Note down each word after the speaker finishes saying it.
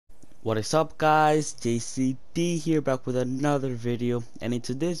What is up, guys? JCD here, back with another video, and in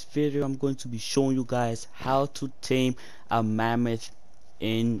today's video I'm going to be showing you guys how to tame a mammoth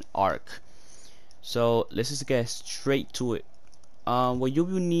in Ark. So let's just get straight to it. What you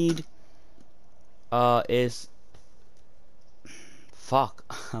will need is fuck.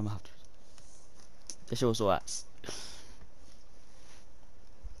 I'm out. This shit was so ass.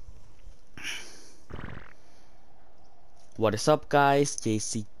 What is up, guys?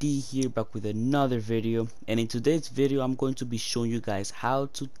 JCD here, back with another video, and in today's video I'm going to be showing you guys how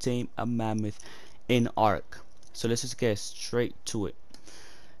to tame a mammoth in Ark. So let's just get straight to it.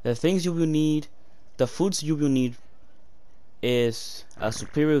 The things you will need, the foods you will need is a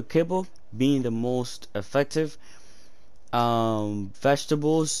superior kibble, being the most effective,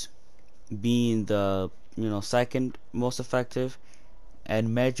 vegetables being the second most effective, and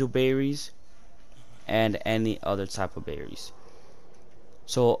Mejoberries and any other type of berries.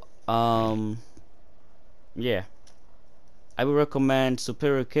 So yeah, I would recommend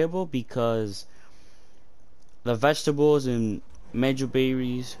superior kibble because the vegetables and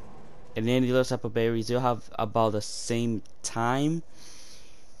Mejoberries and any other type of berries, they'll have about the same time,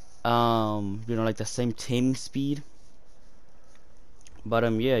 like the same taming speed. But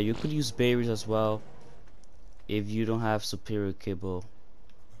yeah, you could use berries as well if you don't have superior kibble.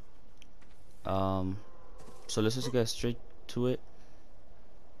 So let's just get straight to it.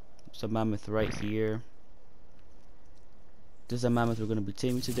 There's a mammoth right here. This is a mammoth we're gonna be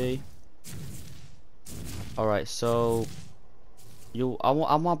taming today. Alright, so I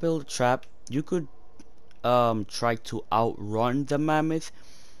want to build a trap. You could try to outrun the mammoth.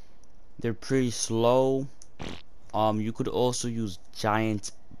 They're pretty slow. You could also use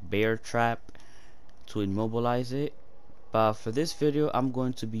giant bear trap to immobilize it, but for this video I'm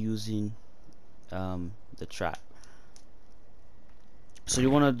going to be using the trap. So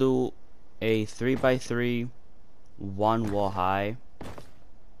you want to do a 3x3, one wall high,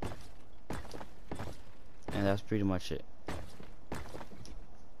 and that's pretty much it.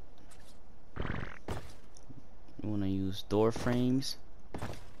 You want to use door frames.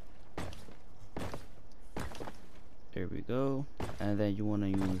 There we go. And then you want to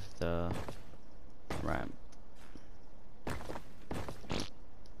use the ramp.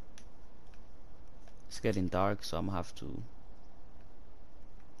 It's getting dark, so I'm gonna have to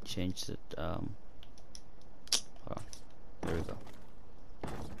change it. Oh, there we go.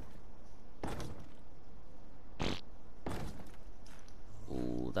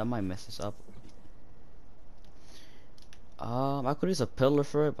 Ooh, that might mess this up. I could use a pillar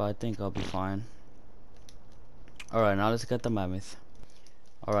for it, but I think I'll be fine. Alright, now let's get the mammoth.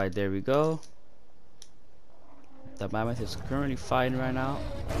 Alright, there we go. The mammoth is currently fighting right now,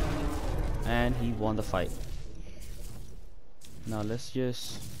 and he won the fight. Now let's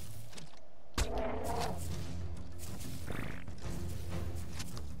just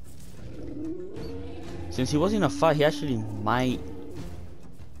since he was in a fight, he actually might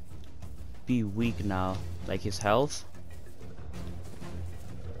be weak now, like his health.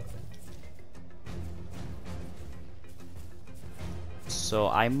 So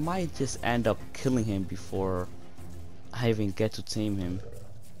I might just end up killing him before I even get to tame him.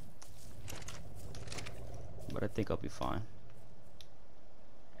 But I think I'll be fine.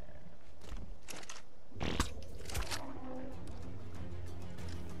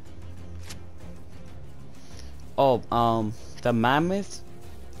 Oh, the mammoths,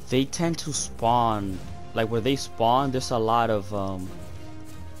 they tend to spawn, like where they spawn, there's a lot of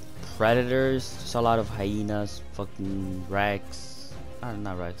predators, there's a lot of hyenas, fucking rex.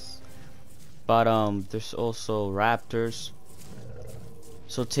 Not rex, but there's also raptors.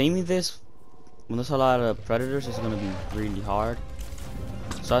 So taming this when there's a lot of predators is gonna be really hard.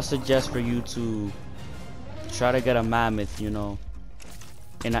 So I suggest for you to try to get a mammoth, in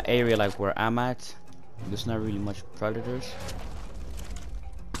an area like where I'm at. There's not really much predators.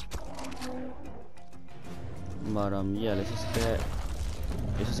 But yeah, let's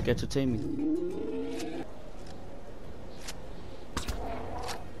just get to taming.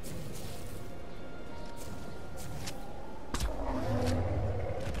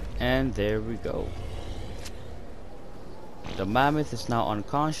 And there we go. The mammoth is now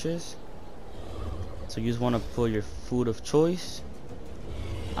unconscious. So you just want to put your food of choice.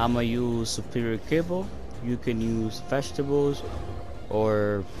 I'm gonna use superior kibble. You can use vegetables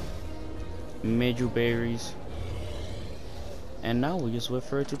or Mejoberries. And now we just wait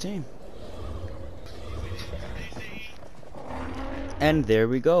for it to tame. And there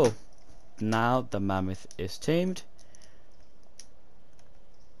we go. Now the mammoth is tamed.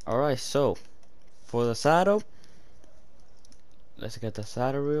 Alright, so for the saddle, let's get the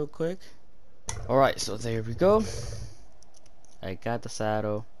saddle real quick. Alright, so there we go. I got the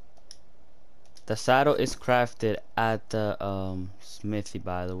saddle. The saddle is crafted at the smithy,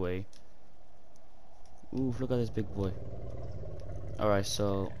 by the way. Ooh, look at this big boy. Alright,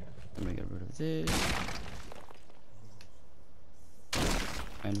 so let me get rid of this.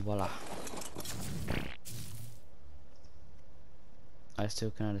 And voila. I still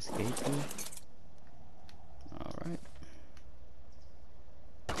cannot escape you. Alright.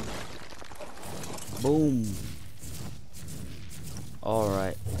 Boom.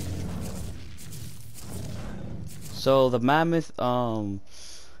 Alright. So the mammoth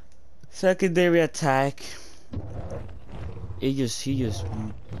secondary attack, he just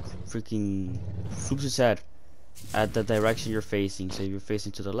freaking swoops his head at the direction you're facing. So if you're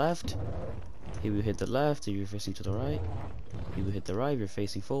facing to the left, he will hit the left. If you're facing to the right, he will hit the right. If you're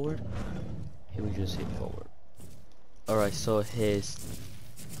facing forward, he will just hit forward. Alright, so his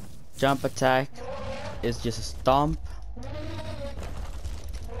jump attack is just a stomp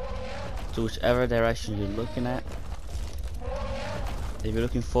to whichever direction you're looking at. If you're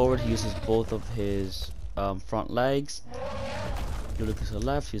looking forward, he uses both of his front legs. If you're looking to the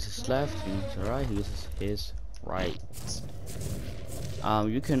left, he uses left. If you look to the right, he uses his right.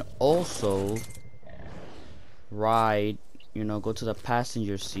 You can also ride, you know, go to the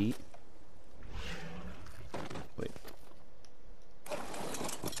passenger seat.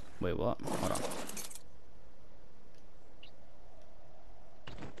 Wait, what? Hold on.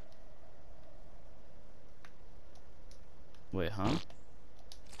 Wait, huh?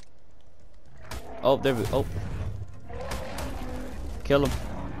 Oh, there we go. Oh. Kill him.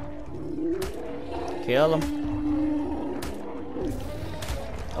 Kill him.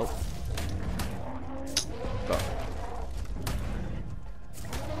 Oh. Go.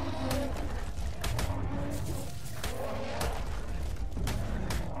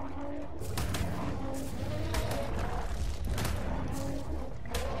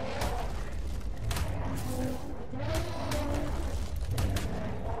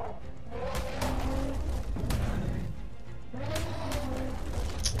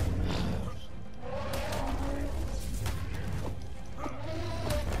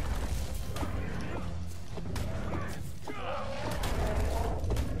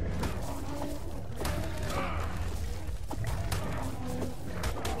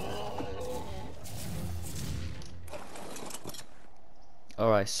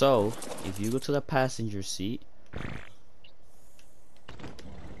 Alright, so if you go to the passenger seat,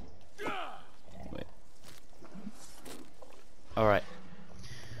 wait. Alright,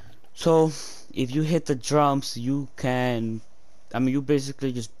 so if you hit the drums, you can, I mean, you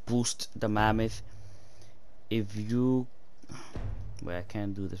basically just boost the mammoth. If you, wait, I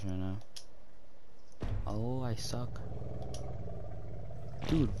can't do this right now. Oh, I suck.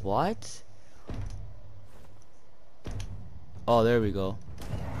 Dude, what? Oh, there we go.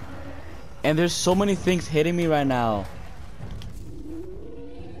 And there's so many things hitting me right now.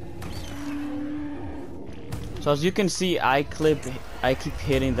 So as you can see, I keep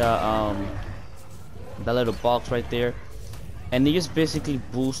hitting the little box right there, and they just basically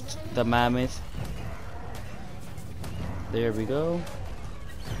boost the mammoth. There we go.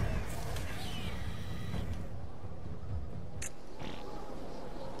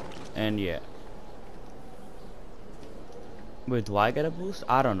 And yeah. Wait, do I get a boost?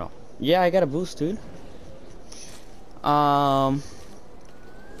 I don't know. Yeah, I got a boost, dude.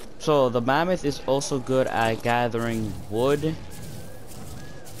 So the mammoth is also good at gathering wood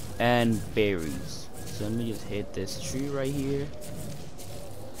and berries. So let me just hit this tree right here.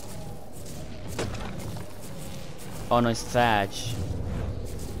 Oh no, it's thatch.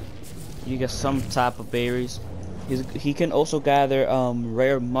 You get some type of berries. He can also gather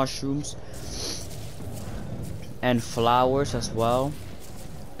rare mushrooms and flowers as well.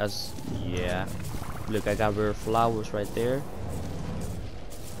 Yeah, look, I got rare flowers right there.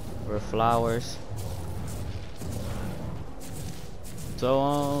 Rare flowers.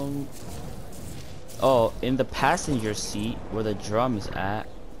 So oh, in the passenger seat where the drum is at,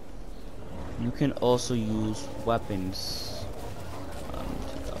 you can also use weapons.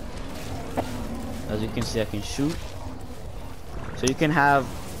 As you can see, I can shoot. So you can have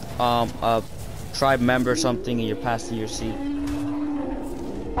a tribe member or something in your passenger seat.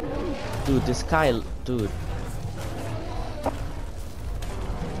 Dude, this guy, dude.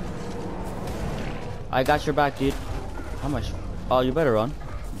 I got your back, dude. How much? Oh, you better run.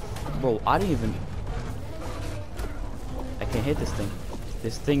 Bro, I didn't even... I can't hit this thing.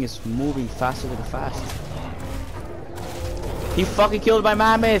 This thing is moving faster than fast. He fucking killed my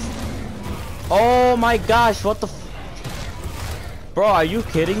mammoth! Oh my gosh, what the f... Bro, are you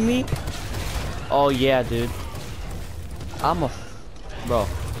kidding me? Oh yeah, dude. Bro.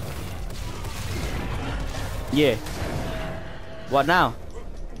 Yeah. What now?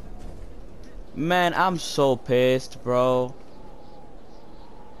 Man, I'm so pissed, bro.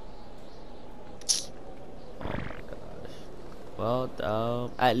 Oh my gosh.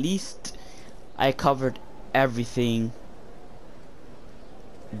 Well, at least I covered everything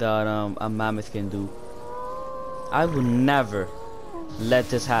that a mammoth can do. I would never let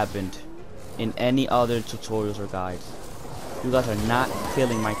this happen in any other tutorials or guides. You guys are not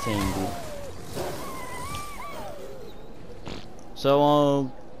killing my team, dude.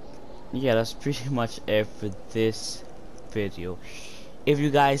 So yeah, that's pretty much it for this video. If you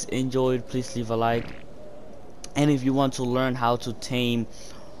guys enjoyed, please leave a like. And if you want to learn how to tame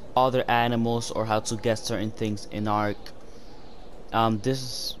other animals or how to get certain things in Ark,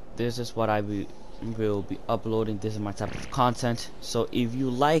 this is what will be uploading. This is my type of content. So if you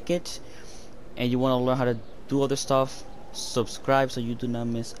like it and you want to learn how to do other stuff, subscribe so you do not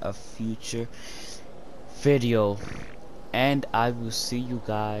miss a future video. And I will see you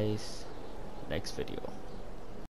guys next video.